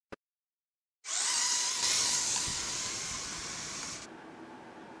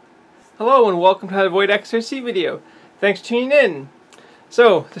Hello and welcome to how to avoid XRC video. Thanks for tuning in.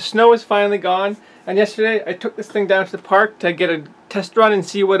 So the snow is finally gone, and yesterday I took this thing down to the park to get a test run and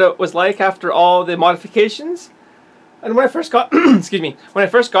see what it was like after all the modifications. And when I first got excuse me, when I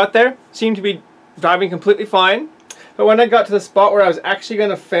first got there, it seemed to be driving completely fine. But when I got to the spot where I was actually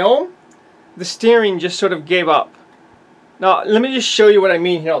going to film, the steering just sort of gave up. Now let me just show you what I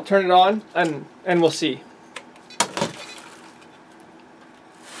mean here. I'll turn it on and we'll see.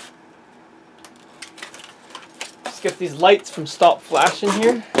 Get these lights from stop flashing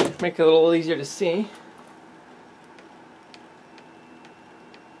here, make it a little easier to see.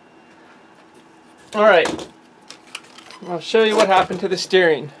 Alright, I'll show you what happened to the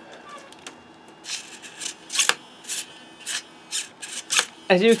steering.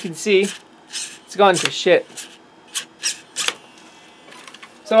 As you can see, it's gone to shit.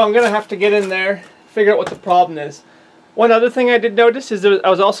 So I'm gonna have to get in there, figure out what the problem is. One other thing I did notice is I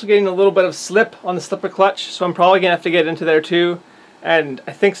was also getting a little bit of slip on the slipper clutch, so I'm probably going to have to get into there too. And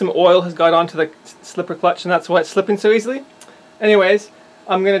I think some oil has got onto the slipper clutch and that's why it's slipping so easily. Anyways,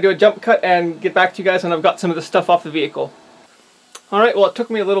 I'm going to do a jump cut and get back to you guys when I've got some of the stuff off the vehicle. Alright, well it took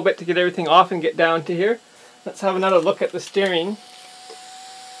me a little bit to get everything off and get down to here. Let's have another look at the steering.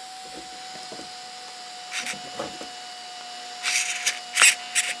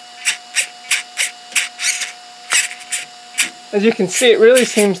 As you can see, it really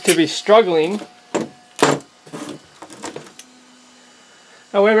seems to be struggling.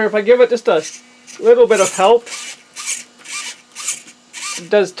 However, if I give it just a little bit of help, it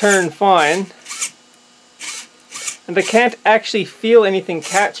does turn fine. And I can't actually feel anything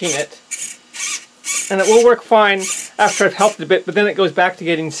catching it. And it will work fine after I've helped it a bit, but then it goes back to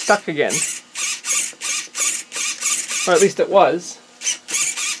getting stuck again. Or at least it was.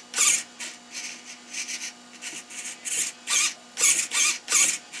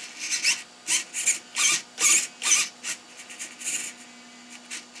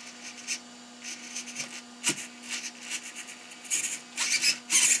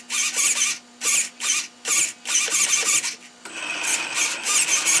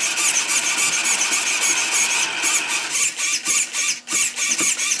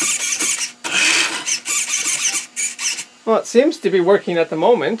 Well, it seems to be working at the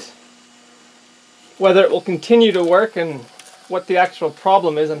moment. Whether it will continue to work and what the actual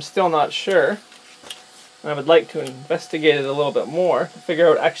problem is, I'm still not sure. I would like to investigate it a little bit more to figure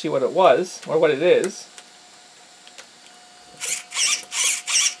out actually what it was, or what it is.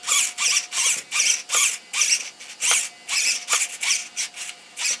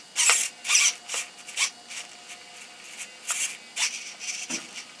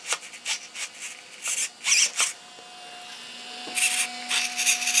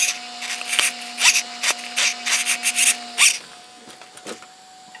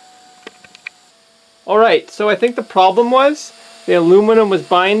 Alright, so I think the problem was the aluminum was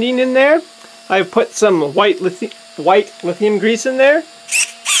binding in there. I've put some white lithium grease in there,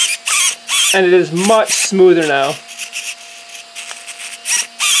 and it is much smoother now.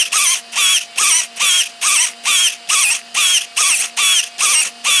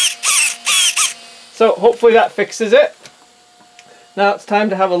 So hopefully that fixes it. Now it's time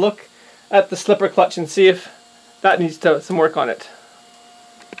to have a look at the slipper clutch and see if that needs some work on it.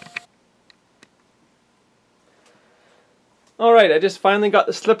 Alright, I just finally got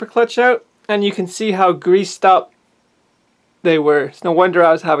the slipper clutch out, and you can see how greased up they were. It's no wonder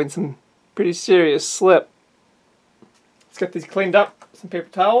I was having some pretty serious slip. Let's get these cleaned up. Some paper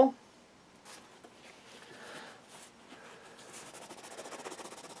towel.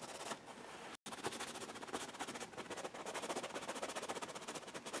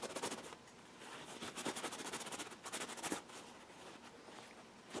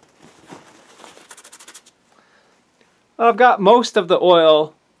 I've got most of the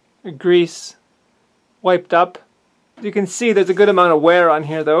oil or grease wiped up. You can see there's a good amount of wear on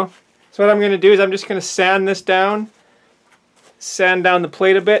here though. So what I'm going to do is I'm just going to sand this down, sand down the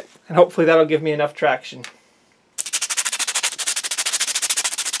plate a bit, and hopefully that'll give me enough traction.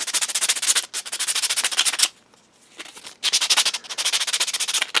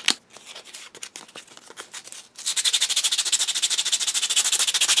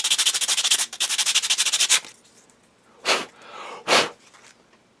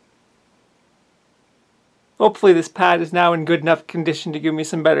 Hopefully this pad is now in good enough condition to give me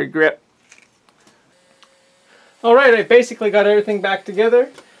some better grip. Alright, I basically got everything back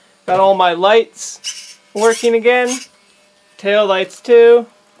together. Got all my lights working again. Tail lights too.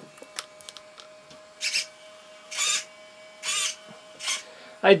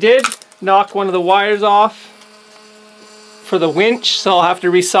 I did knock one of the wires off for the winch, so I'll have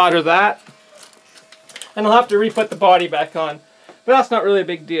to resolder that. And I'll have to re-put the body back on. But that's not really a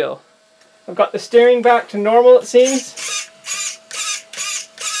big deal. I've got the steering back to normal, it seems,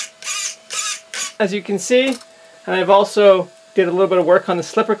 as you can see. And I've also did a little bit of work on the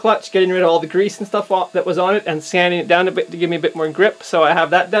slipper clutch, getting rid of all the grease and stuff that was on it and sanding it down a bit to give me a bit more grip. So I have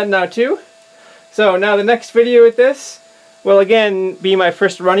that done now too. So now the next video with this will again be my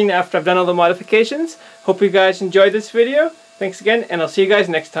first running after I've done all the modifications. Hope you guys enjoyed this video. Thanks again, and I'll see you guys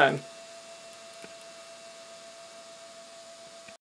next time.